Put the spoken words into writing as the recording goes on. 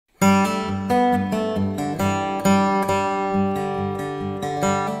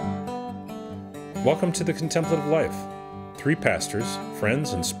Welcome to the Contemplative Life. Three pastors,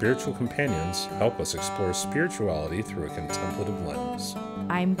 friends, and spiritual companions help us explore spirituality through a contemplative lens.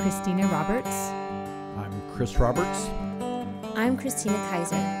 I'm Christina Roberts. I'm Chris Roberts. I'm Christina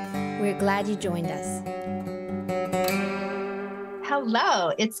Kaiser. We're glad you joined us.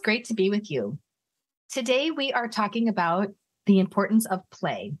 Hello, it's great to be with you. Today we are talking about the importance of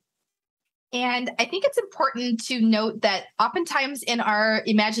play. And I think it's important to note that oftentimes in our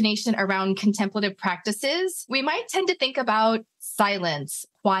imagination around contemplative practices, we might tend to think about silence,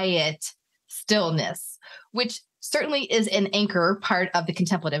 quiet, stillness, which certainly is an anchor part of the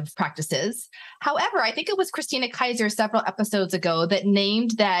contemplative practices. However, I think it was Christina Kaiser several episodes ago that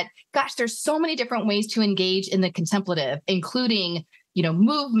named that, gosh, there's so many different ways to engage in the contemplative, including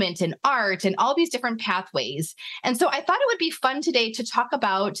movement and art and all these different pathways. And so I thought it would be fun today to talk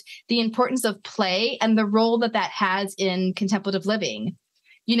about the importance of play and the role that that has in contemplative living.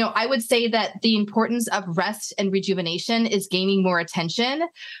 I would say that the importance of rest and rejuvenation is gaining more attention,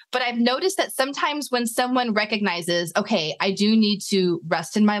 but I've noticed that sometimes when someone recognizes, okay, I do need to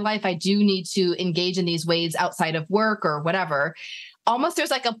rest in my life, I do need to engage in these ways outside of work or whatever, almost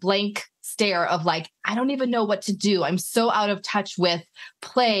there's like a blank stare of like, I don't even know what to do. I'm so out of touch with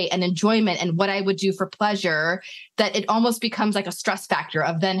play and enjoyment and what I would do for pleasure that it almost becomes like a stress factor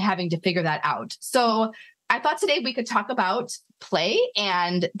of then having to figure that out. So I thought today we could talk about play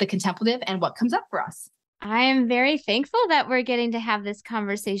and the contemplative and what comes up for us. I am very thankful that we're getting to have this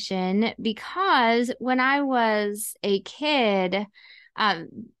conversation because when I was a kid,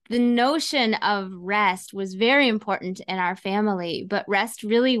 the notion of rest was very important in our family, but rest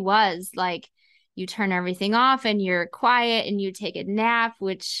really was like you turn everything off and you're quiet and you take a nap,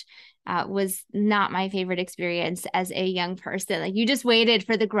 which was not my favorite experience as a young person. Like you just waited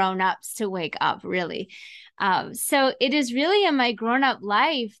for the grown-ups to wake up, really. So it is really in my grown-up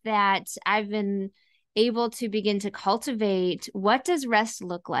life that I've been able to begin to cultivate what does rest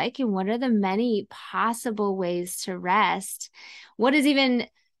look like and what are the many possible ways to rest. What is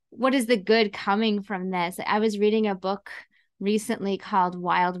the good coming from this? I was reading a book recently called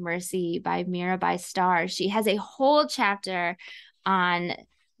Wild Mercy by Mirabai Starr. She has a whole chapter on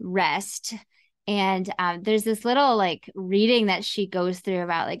rest. And there's this little reading that she goes through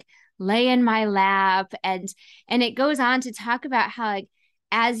about lay in my lap. And it goes on to talk about how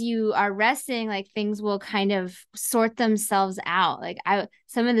as you are resting, things will kind of sort themselves out.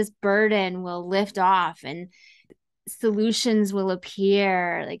 Some of this burden will lift off and solutions will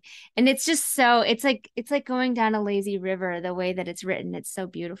appear. And it's just so it's like going down a lazy river, the way that it's written. It's so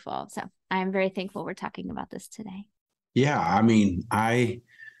beautiful. So I'm very thankful we're talking about this today. Yeah, I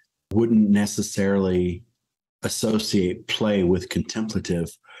wouldn't necessarily associate play with contemplative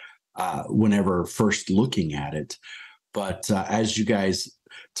whenever first looking at it. But as you guys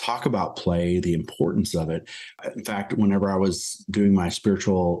talk about play, the importance of it. In fact, whenever I was doing my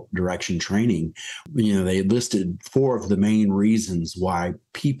spiritual direction training, they listed 4 of the main reasons why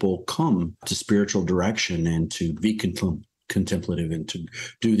people come to spiritual direction and to be contemplative and to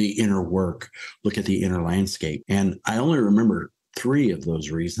do the inner work, look at the inner landscape. And I only remember 3 of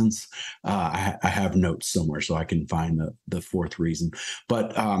those reasons. I have notes somewhere so I can find the 4th reason.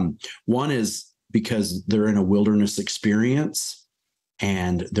 But one is because they're in a wilderness experience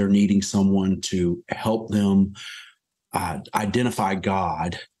and they're needing someone to help them identify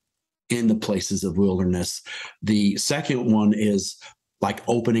God in the places of wilderness. The second one is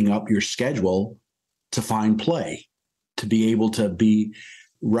opening up your schedule to find play, to be able to be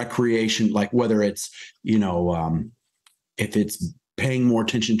recreation, whether it's, if it's paying more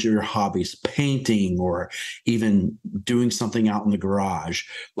attention to your hobbies, painting, or even doing something out in the garage.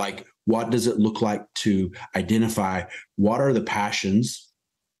 What does it look like to identify what are the passions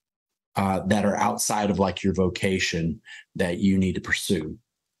that are outside of your vocation that you need to pursue?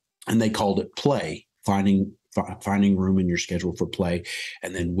 And they called it play, finding room in your schedule for play.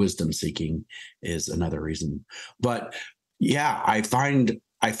 And then wisdom seeking is another reason. But yeah, I find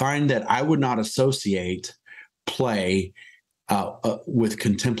that I would not associate play with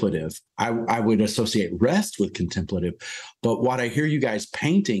contemplative. I would associate rest with contemplative. But what I hear you guys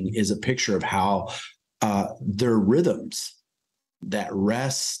painting is a picture of how they're rhythms, that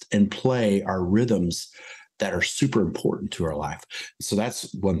rest and play are rhythms that are super important to our life. So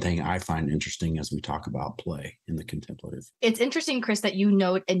that's one thing I find interesting as we talk about play in the contemplative. It's interesting, Chris, that you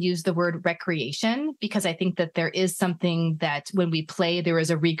note and use the word recreation, because I think that there is something that when we play, there is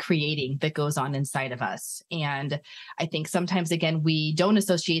a recreating that goes on inside of us. And I think sometimes, again, we don't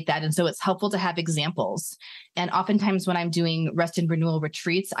associate that. And so it's helpful to have examples. And oftentimes when I'm doing rest and renewal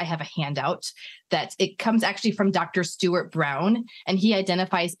retreats, I have a handout that it comes actually from Dr. Stuart Brown, and he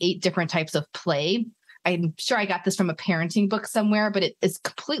identifies 8 different types of play. I'm sure I got this from a parenting book somewhere, but it is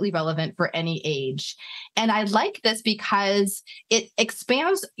completely relevant for any age. And I like this because it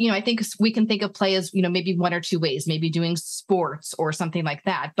expands, I think we can think of play as, maybe 1 or 2 ways, maybe doing sports or something like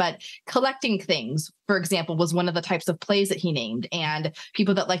that. But collecting things, for example, was one of the types of plays that he named. And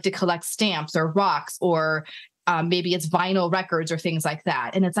people that like to collect stamps or rocks or maybe it's vinyl records or things like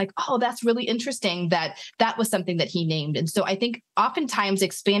that. And it's like, oh, that's really interesting that was something that he named. And so I think oftentimes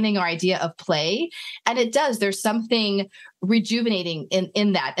expanding our idea of play, and there's something rejuvenating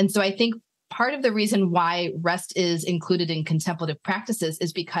in that. And so I think part of the reason why rest is included in contemplative practices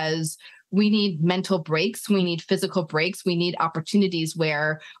is because we need mental breaks. We need physical breaks. We need opportunities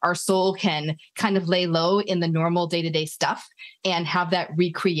where our soul can kind of lay low in the normal day-to-day stuff and have that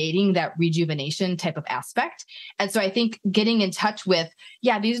recreating, that rejuvenation type of aspect. And so I think getting in touch with,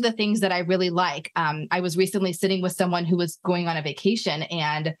 these are the things that I really like. I was recently sitting with someone who was going on a vacation,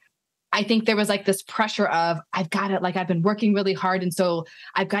 and I think there was like this pressure of, I've been working really hard. And so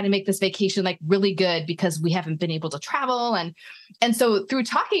I've got to make this vacation like really good because we haven't been able to travel. And so through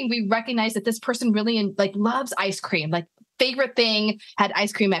talking, we recognized that this person really loves ice cream, like favorite thing, had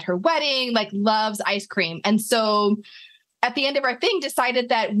ice cream at her wedding, like loves ice cream. And so at the end of our thing, decided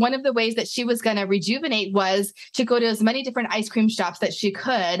that one of the ways that she was going to rejuvenate was to go to as many different ice cream shops that she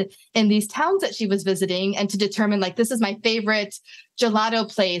could in these towns that she was visiting, and to determine this is my favorite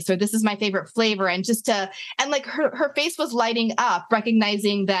gelato place, or this is my favorite flavor. And her face was lighting up,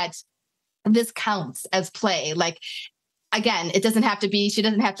 recognizing that this counts as play. Again, she doesn't have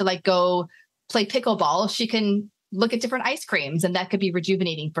to go play pickleball. She can look at different ice creams, and that could be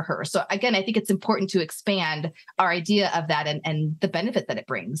rejuvenating for her. So again, I think it's important to expand our idea of that and the benefit that it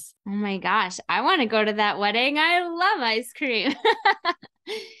brings. Oh my gosh, I want to go to that wedding. I love ice cream.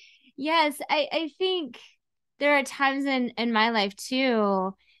 Yes, I think there are times in my life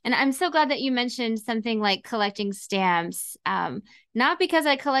too, and I'm so glad that you mentioned something like collecting stamps. Not because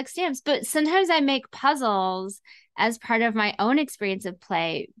I collect stamps, but sometimes I make puzzles as part of my own experience of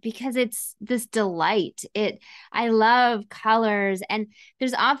play because it's this delight. I love colors, and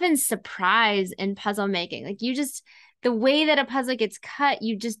there's often surprise in puzzle making. The way that a puzzle gets cut,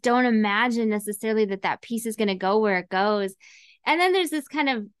 you just don't imagine necessarily that piece is going to go where it goes. And then there's this kind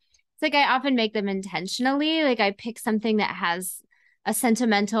of, I often make them intentionally. I pick something that has a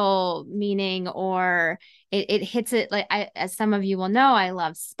sentimental meaning, or it hits it. As some of you will know, I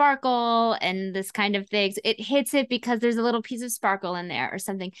love sparkle and this kind of things. It hits it because there's a little piece of sparkle in there or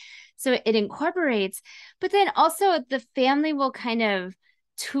something. So it incorporates, but then also the family will kind of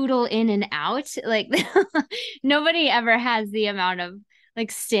tootle in and out. Nobody ever has the amount of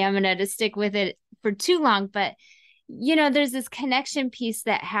stamina to stick with it for too long, but there's this connection piece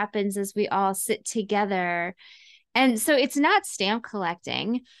that happens as we all sit together. And so it's not stamp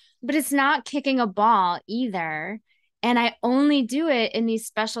collecting, but it's not kicking a ball either. And I only do it in these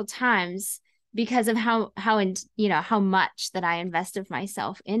special times because of how much that I invest of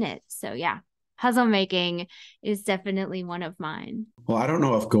myself in it. So yeah, puzzle making is definitely one of mine. Well, I don't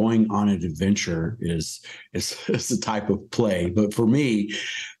know if going on an adventure is a type of play, but for me,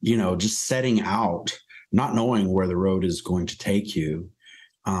 just setting out, not knowing where the road is going to take you,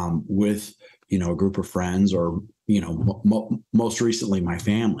 with a group of friends, or most recently my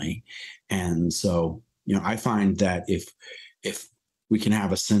family. And so I find that if we can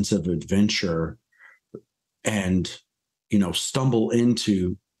have a sense of adventure and stumble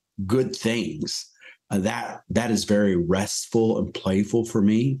into good things, that is very restful and playful for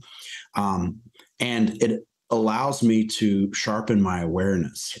me, and it allows me to sharpen my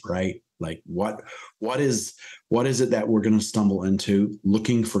awareness, right? What is it that we're going to stumble into,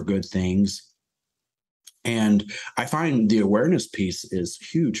 looking for good things. And I find the awareness piece is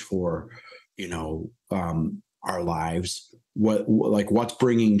huge for, our lives. What's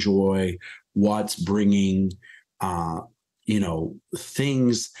bringing joy, what's bringing,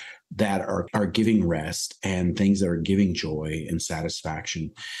 things that are giving rest, and things that are giving joy and satisfaction.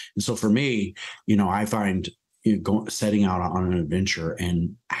 And so for me, I find setting out on an adventure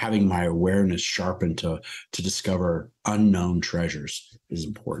and having my awareness sharpened to discover unknown treasures is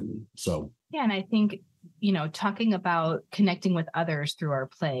important. So yeah, and I think talking about connecting with others through our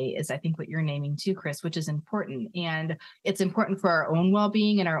play is, I think, what you're naming too, Chris, which is important. And it's important for our own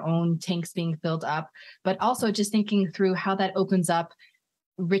well-being and our own tanks being filled up, but also just thinking through how that opens up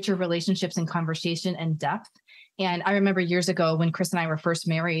richer relationships and conversation and depth. And I remember years ago when Chris and I were first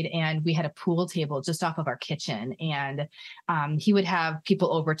married, and we had a pool table just off of our kitchen, and he would have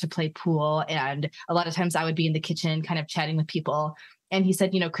people over to play pool. And a lot of times I would be in the kitchen kind of chatting with people. And he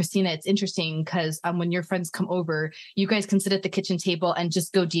said, Christina, it's interesting because when your friends come over, you guys can sit at the kitchen table and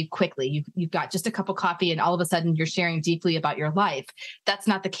just go deep quickly. You've got just a cup of coffee and all of a sudden you're sharing deeply about your life. That's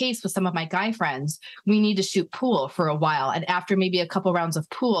not the case with some of my guy friends. We need to shoot pool for a while. And after maybe a couple rounds of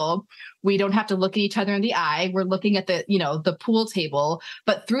pool, we don't have to look at each other in the eye. We're looking at the pool table.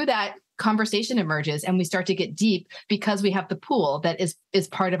 But through that, conversation emerges and we start to get deep because we have the pool that is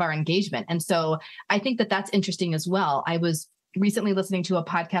part of our engagement. And so I think that that's interesting as well. I was recently listening to a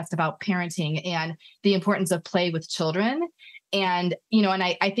podcast about parenting and the importance of play with children. And,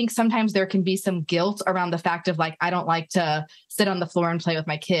 I think sometimes there can be some guilt around the fact of I don't like to sit on the floor and play with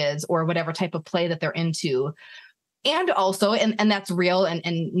my kids or whatever type of play that they're into. And also, and that's real and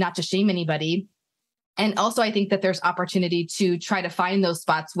not to shame anybody. And also, I think that there's opportunity to try to find those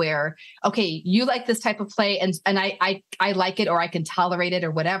spots where, okay, you like this type of play and I like it, or I can tolerate it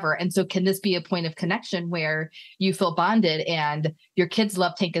or whatever. And so can this be a point of connection where you feel bonded and your kid's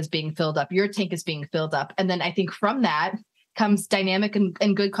love tank is being filled up, your tank is being filled up. And then I think from that comes dynamic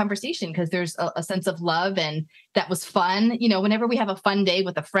and good conversation because there's a sense of love and that was fun. Whenever we have a fun day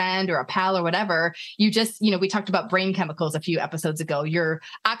with a friend or a pal or whatever, you just, we talked about brain chemicals a few episodes ago. Your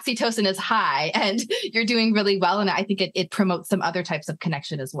oxytocin is high and you're doing really well. And I think it promotes some other types of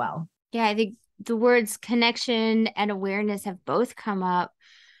connection as well. Yeah, I think the words connection and awareness have both come up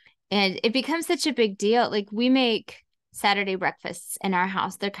and it becomes such a big deal. We make Saturday breakfasts in our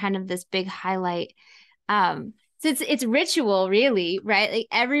house. They're kind of this big highlight. So it's ritual, really, right?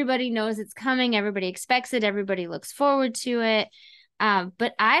 Everybody knows it's coming. Everybody expects it. Everybody looks forward to it.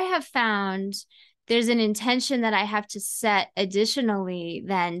 But I have found there's an intention that I have to set additionally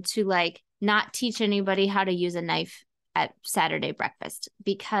then to not teach anybody how to use a knife at Saturday breakfast,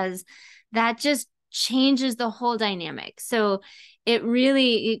 because that just changes the whole dynamic. So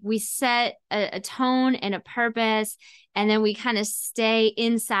we set a tone and a purpose, and then we kind of stay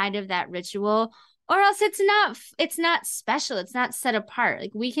inside of that ritual. Or else it's not special. It's not set apart.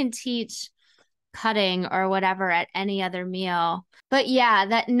 We can teach cutting or whatever at any other meal. But yeah,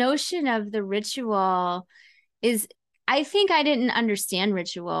 that notion of the ritual I think I didn't understand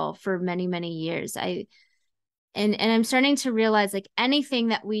ritual for many, many years. And I'm starting to realize anything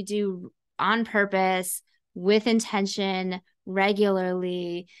that we do on purpose, with intention,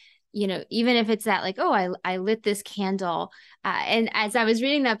 regularly, even if it's that I lit this candle. And as I was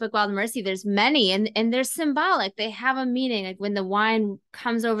reading that book, Wild Mercy, there's many and they're symbolic. They have a meaning. When the wine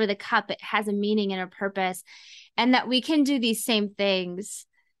comes over the cup, it has a meaning and a purpose, and that we can do these same things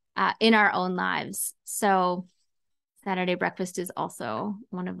in our own lives. So Saturday breakfast is also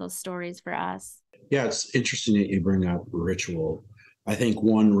one of those stories for us. Yeah, it's interesting that you bring up ritual. I think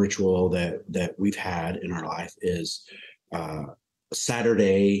one ritual that we've had in our life is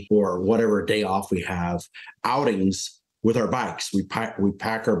Saturday or whatever day off we have, outings with our bikes. We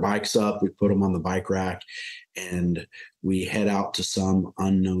pack our bikes up, we put them on the bike rack, and we head out to some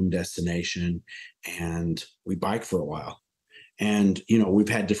unknown destination and we bike for a while. And, we've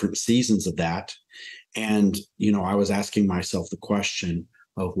had different seasons of that. And, I was asking myself the question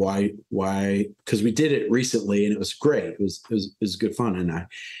of why, because we did it recently and it was great. It was good fun. And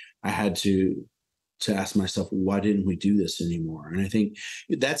I had to ask myself, why didn't we do this anymore? And I think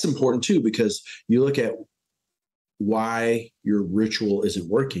that's important too, because you look at why your ritual isn't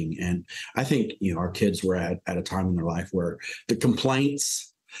working. And I think, our kids were at a time in their life where the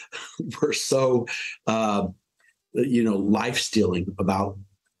complaints were so, life stealing about,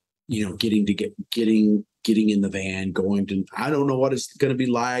 getting in the van, going to, I don't know what it's going to be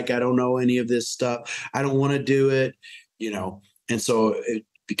like. I don't know any of this stuff. I don't want to do it, and so it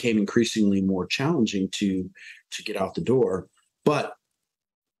became increasingly more challenging to get out the door. But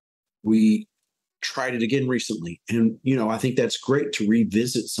we tried it again recently. And, I think that's great to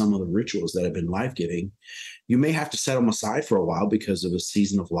revisit some of the rituals that have been life-giving. You may have to set them aside for a while because of a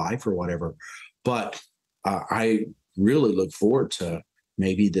season of life or whatever. But I really look forward to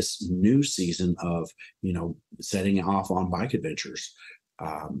maybe this new season of, setting off on bike adventures.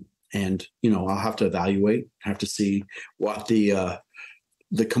 And, I'll have to evaluate, have to see what the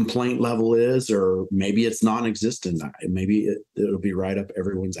complaint level is, or maybe it's non-existent. Maybe it'll be right up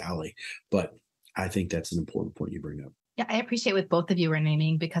everyone's alley. But I think that's an important point you bring up. Yeah, I appreciate what both of you are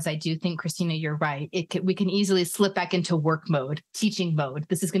naming, because I do think, Christina, you're right. We can easily slip back into work mode, teaching mode.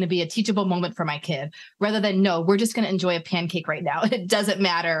 This is going to be a teachable moment for my kid, rather than, no, we're just going to enjoy a pancake right now. It doesn't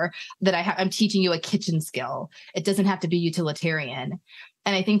matter that I'm teaching you a kitchen skill. It doesn't have to be utilitarian.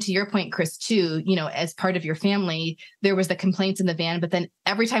 And I think, to your point, Chris, too, as part of your family, there was the complaints in the van, but then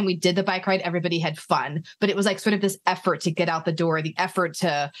every time we did the bike ride, everybody had fun. But it was like sort of this effort to get out the door, the effort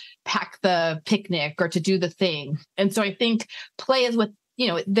to pack the picnic or to do the thing. And so I think play is what,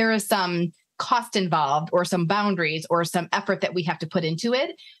 there is some cost involved, or some boundaries, or some effort that we have to put into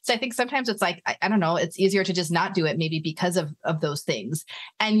it. So I think sometimes it's like, I don't know, it's easier to just not do it, maybe because of those things.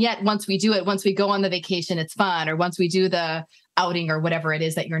 And yet once we do it, once we go on the vacation, it's fun, or once we do the outing or whatever it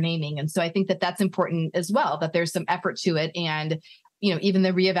is that you're naming. And so I think that that's important as well, that there's some effort to it. And, even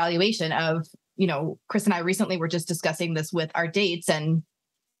the reevaluation of, Chris and I recently were just discussing this with our dates, and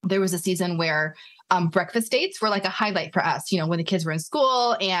there was a season where breakfast dates were like a highlight for us, when the kids were in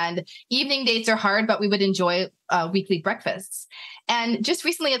school, and evening dates are hard, but we would enjoy weekly breakfasts. And just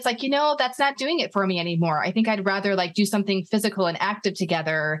recently, it's like, that's not doing it for me anymore. I think I'd rather like do something physical and active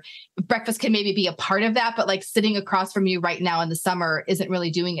together. Breakfast can maybe be a part of that, but like sitting across from you right now in the summer isn't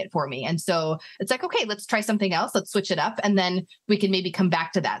really doing it for me. And so it's like, okay, let's try something else. Let's switch it up. And then we can maybe come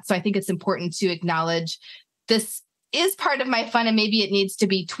back to that. So I think it's important to acknowledge this is part of my fun, and maybe it needs to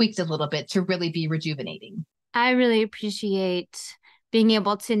be tweaked a little bit to really be rejuvenating. I really appreciate being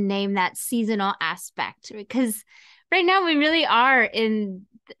able to name that seasonal aspect, because right now we really are in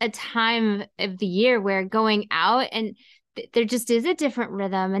a time of the year where going out, and there just is a different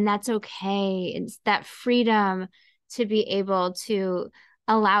rhythm, and that's okay. It's that freedom to be able to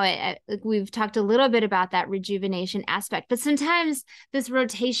allow it. We've talked a little bit about that rejuvenation aspect, but sometimes this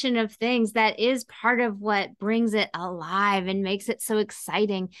rotation of things, that is part of what brings it alive and makes it so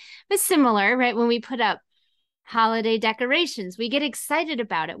exciting. But similar, right? When we put up holiday decorations, we get excited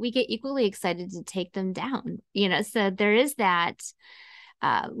about it. We get equally excited to take them down, so there is that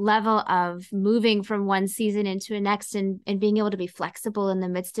level of moving from one season into a next, and being able to be flexible in the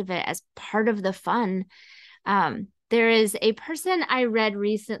midst of it as part of the fun. There is a person I read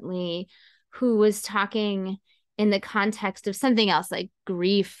recently who was talking in the context of something else, like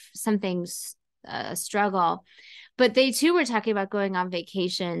grief, something's a struggle. But they too were talking about going on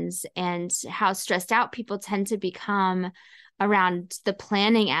vacations and how stressed out people tend to become around the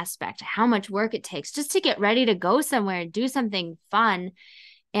planning aspect, how much work it takes just to get ready to go somewhere and do something fun.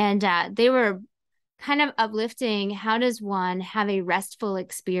 And they were kind of uplifting, how does one have a restful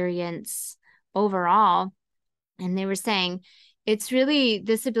experience overall? And they were saying, it's really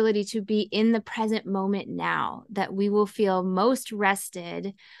this ability to be in the present moment now that we will feel most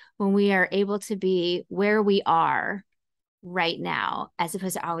rested when we are able to be where we are right now, as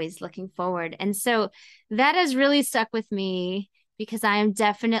opposed to always looking forward. And so that has really stuck with me, because I am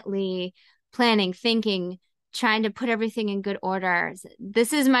definitely planning, thinking, trying to put everything in good order.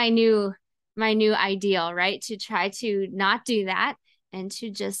 This is my new ideal, right? To try to not do that, and to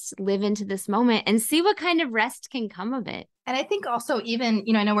just live into this moment and see what kind of rest can come of it. And I think also, even,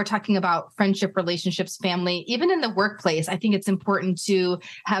 I know we're talking about friendship, relationships, family, even in the workplace, I think it's important to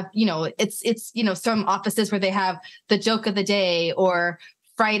have, it's some offices where they have the joke of the day, or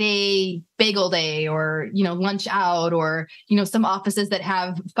Friday bagel day, or, lunch out, or, some offices that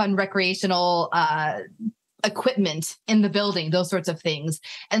have fun recreational equipment in the building, those sorts of things.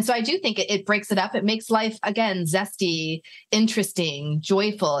 And so I do think it breaks it up. It makes life, again, zesty, interesting,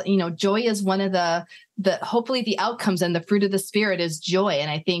 joyful. Joy is one of the hopefully the outcomes, and the fruit of the spirit is joy. And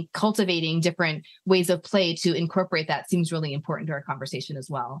I think cultivating different ways of play to incorporate that seems really important to our conversation as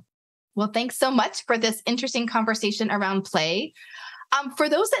well. Well, thanks so much for this interesting conversation around play. For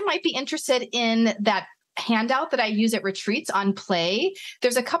those that might be interested in that handout that I use at retreats on play,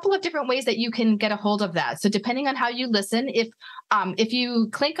 there's a couple of different ways that you can get a hold of that. So depending on how you listen, if you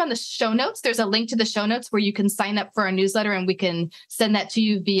click on the show notes, there's a link to the show notes where you can sign up for our newsletter, and we can send that to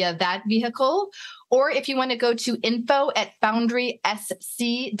you via that vehicle. Or if you want to go to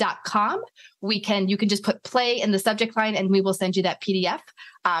info@boundarysc.com, you can just put play in the subject line, and we will send you that PDF.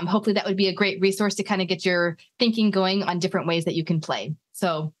 Hopefully that would be a great resource to kind of get your thinking going on different ways that you can play.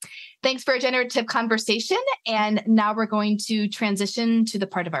 So thanks for a generative conversation. And now we're going to transition to the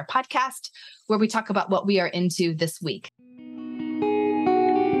part of our podcast where we talk about what we are into this week.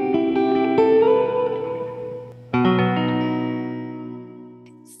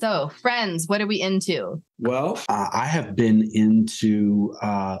 So, friends, what are we into? Well, I have been into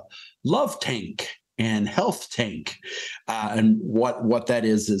Love Tank and Health Tank. And what that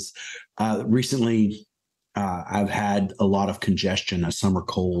is recently I've had a lot of congestion, a summer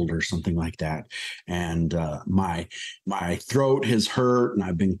cold or something like that, and my throat has hurt, and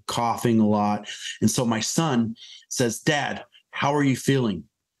I've been coughing a lot. And so my son says, "Dad, how are you feeling?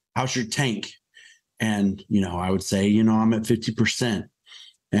 How's your tank?" And I would say, I'm at 50%.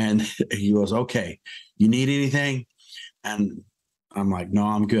 And he goes, "Okay, you need anything?" And I'm like, "No,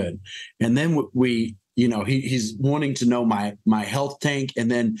 I'm good." And then he's wanting to know my health tank, and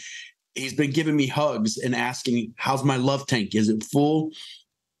then he's been giving me hugs and asking, "How's my love tank? Is it full?"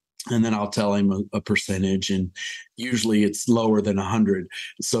 And then I'll tell him a percentage, and usually it's lower than 100.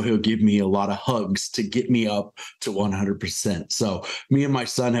 So he'll give me a lot of hugs to get me up to 100%. So me and my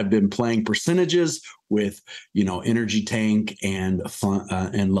son have been playing percentages with, energy tank and fun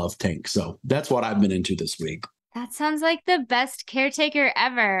and love tank. So that's what I've been into this week. That sounds like the best caretaker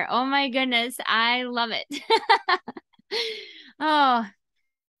ever. Oh my goodness. I love it. Oh,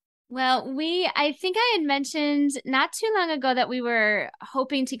 well, I think I had mentioned not too long ago that we were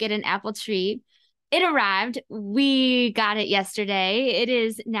hoping to get an apple tree. It arrived. We got it yesterday. It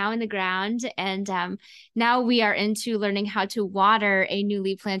is now in the ground. And now we are into learning how to water a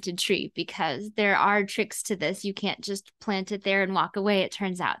newly planted tree, because there are tricks to this. You can't just plant it there and walk away, it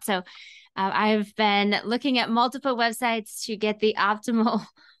turns out. So I've been looking at multiple websites to get the optimal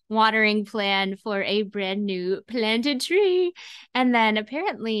watering plan for a brand new planted tree. And then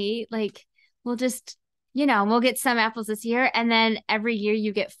apparently, we'll just, we'll get some apples this year. And then every year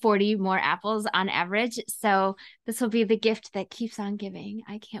you get 40 more apples on average. So this will be the gift that keeps on giving.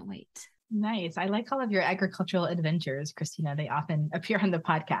 I can't wait. Nice. I like all of your agricultural adventures, Christina. They often appear on the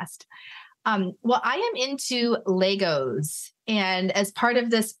podcast. Well, I am into Legos. And as part of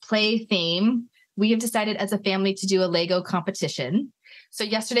this play theme, we have decided as a family to do a Lego competition. So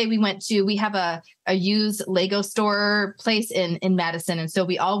yesterday we have a used Lego store place in Madison. And so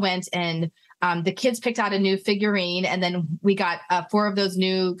we all went, and the kids picked out a new figurine, and then we got 4 of those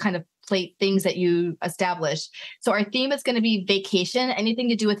new kind of plate things that you established. So our theme is going to be vacation, anything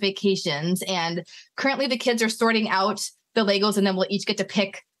to do with vacations. And currently the kids are sorting out the Legos, and then we'll each get to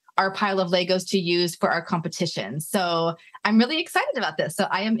pick our pile of Legos to use for our competition. So I'm really excited about this. So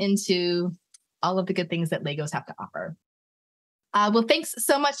I am into all of the good things that Legos have to offer. Well, thanks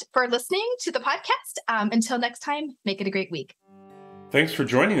so much for listening to the podcast. Until next time, make it a great week. Thanks for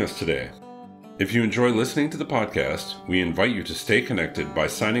joining us today. If you enjoy listening to the podcast, we invite you to stay connected by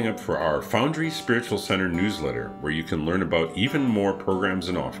signing up for our Foundry Spiritual Center newsletter, where you can learn about even more programs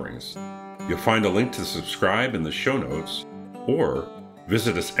and offerings. You'll find a link to subscribe in the show notes, or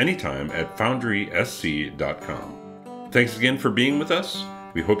visit us anytime at foundrysc.com. Thanks again for being with us.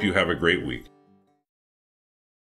 We hope you have a great week.